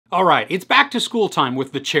Alright, it's back to school time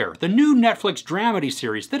with The Chair, the new Netflix dramedy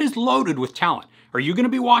series that is loaded with talent. Are you going to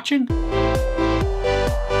be watching?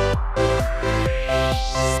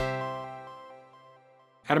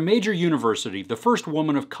 At a major university, the first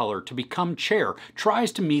woman of color to become chair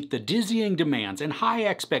tries to meet the dizzying demands and high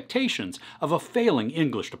expectations of a failing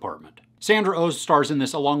English department. Sandra Oh stars in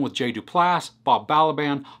this along with Duplass,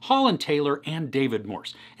 Balaban, Holland Taylor, and David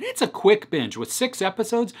Morse. And it's a quick binge with 6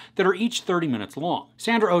 episodes that are each 30 minutes long.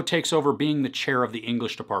 Sandra Oh takes over being the chair of the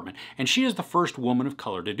English department, and she is the first woman of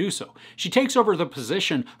color to do so. She takes over the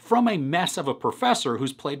position from a mess of a professor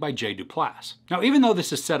who's played by Duplass. Now, even though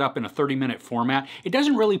this is set up in a 30-minute format, it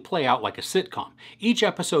doesn't really play out like a sitcom. Each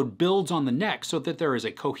episode builds on the next so that there is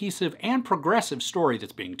a cohesive and progressive story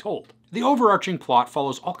that's being told. The overarching plot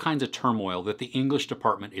follows all kinds of turmoil that the English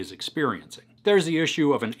department is experiencing. There's the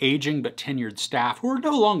issue of an aging but tenured staff who are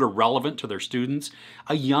no longer relevant to their students,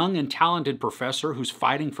 a young and talented professor who's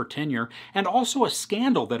fighting for tenure, and also a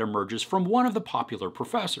scandal that emerges from one of the popular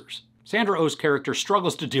professors. Sandra Oh's character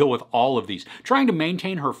struggles to deal with all of these, trying to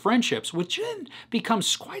maintain her friendships, which then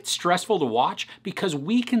becomes quite stressful to watch because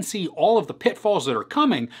we can see all of the pitfalls that are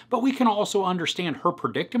coming, but we can also understand her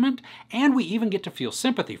predicament, and we even get to feel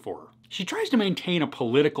sympathy for her. She tries to maintain a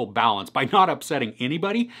political balance by not upsetting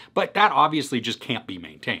anybody, but that obviously just can't be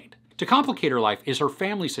maintained. To complicate her life is her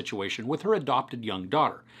family situation with her adopted young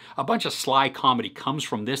daughter. A bunch of sly comedy comes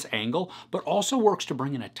from this angle, but also works to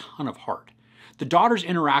bring in a ton of heart. The daughter's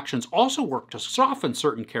interactions also work to soften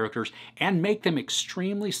certain characters and make them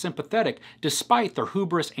extremely sympathetic despite their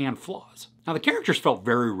hubris and flaws. Now, the characters felt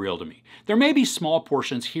very real to me. There may be small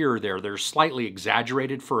portions here or there that are slightly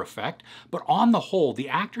exaggerated for effect, but on the whole, the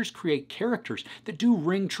actors create characters that do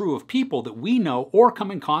ring true of people that we know or come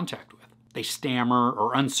in contact with. They stammer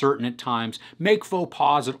or uncertain at times, make faux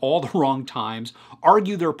pas at all the wrong times,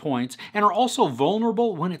 argue their points, and are also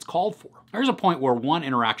vulnerable when it's called for. There's a point where one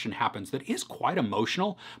interaction happens that is quite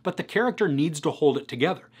emotional, but the character needs to hold it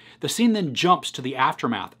together. The scene then jumps to the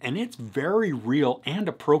aftermath, and it's very real and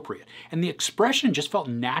appropriate, and the expression just felt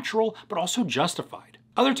natural but also justified.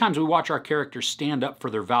 Other times we watch our characters stand up for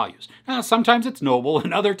their values. Now, sometimes it's noble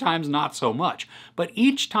and other times not so much, but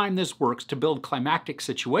each time this works to build climactic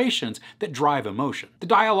situations that drive emotion. The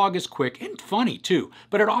dialogue is quick and funny too,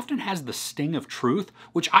 but it often has the sting of truth,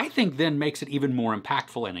 which I think then makes it even more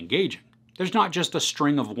impactful and engaging. There's not just a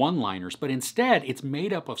string of one-liners, but instead it's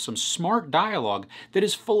made up of some smart dialogue that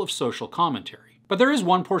is full of social commentary. But there is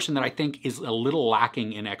one portion that I think is a little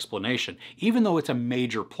lacking in explanation, even though it's a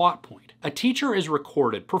major plot point. A teacher is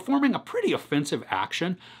recorded performing a pretty offensive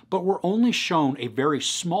action, but we're only shown a very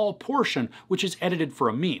small portion which is edited for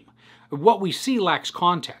a meme. What we see lacks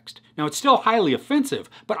context. Now, it's still highly offensive,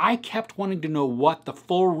 but I kept wanting to know what the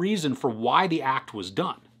full reason for why the act was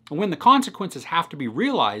done. And when the consequences have to be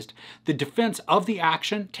realized, the defense of the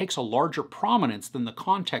action takes a larger prominence than the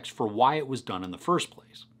context for why it was done in the first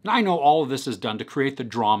place. Now, I know all of this is done to create the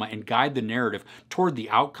drama and guide the narrative toward the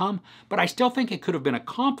outcome, but I still think it could have been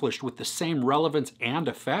accomplished with the same relevance and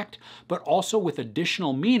effect, but also with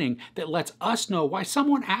additional meaning that lets us know why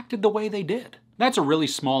someone acted the way they did. That's a really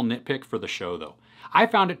small nitpick for the show, though. I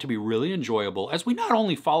found it to be really enjoyable as we not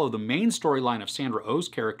only follow the main storyline of Sandra Oh's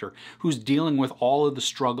character, who's dealing with all of the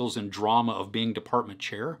struggles and drama of being department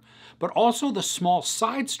chair, but also the small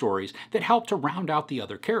side stories that help to round out the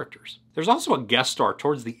other characters. There's also a guest star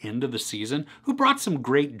towards the end of the season who brought some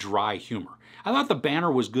great dry humor. I thought the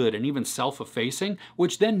banner was good and even self-effacing,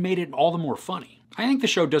 which then made it all the more funny. I think the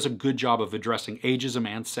show does a good job of addressing ageism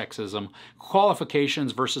and sexism,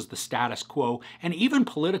 qualifications versus the status quo, and even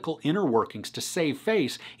political inner workings to save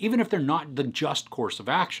face, even if they're not the just course of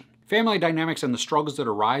action. Family dynamics and the struggles that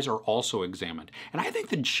arise are also examined, and I think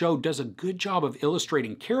the show does a good job of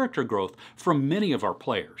illustrating character growth from many of our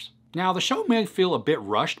players. Now, the show may feel a bit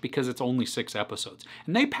rushed because it's only 6 episodes,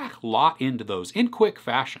 and they pack a lot into those in quick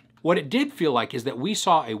fashion. What it did feel like is that we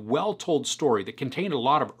saw a well-told story that contained a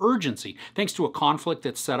lot of urgency thanks to a conflict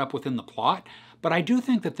that's set up within the plot, but I do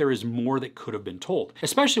think that there is more that could have been told,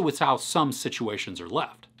 especially with how some situations are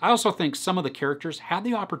left. I also think some of the characters had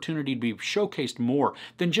the opportunity to be showcased more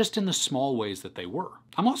than just in the small ways that they were.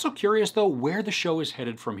 I'm also curious, though, where the show is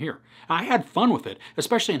headed from here. I had fun with it,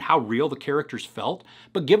 especially in how real the characters felt,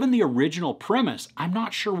 but given the original premise, I'm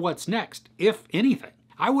not sure what's next, if anything.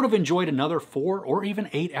 I would have enjoyed another 4 or even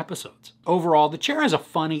 8 episodes. Overall, The Chair has a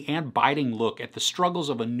funny and biting look at the struggles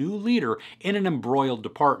of a new leader in an embroiled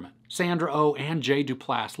department. Sandra Oh and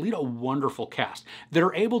Duplass lead a wonderful cast that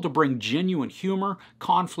are able to bring genuine humor,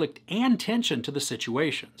 conflict, and tension to the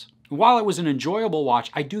situations. While it was an enjoyable watch,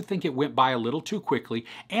 I do think it went by a little too quickly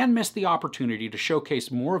and missed the opportunity to showcase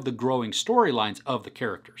more of the growing storylines of the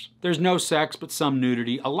characters. There's no sex, but some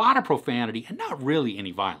nudity, a lot of profanity, and not really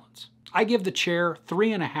any violence. I give The Chair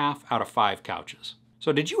 3.5 out of 5 couches.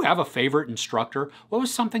 So did you have a favorite instructor? What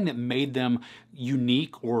was something that made them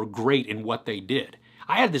unique or great in what they did?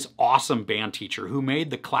 I had this awesome band teacher who made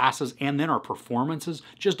the classes and then our performances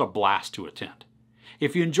just a blast to attend.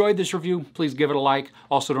 If you enjoyed this review, please give it a like.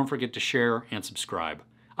 Also, don't forget to share and subscribe.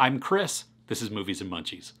 I'm Chris. This is Movies and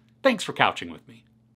Munchies. Thanks for couching with me.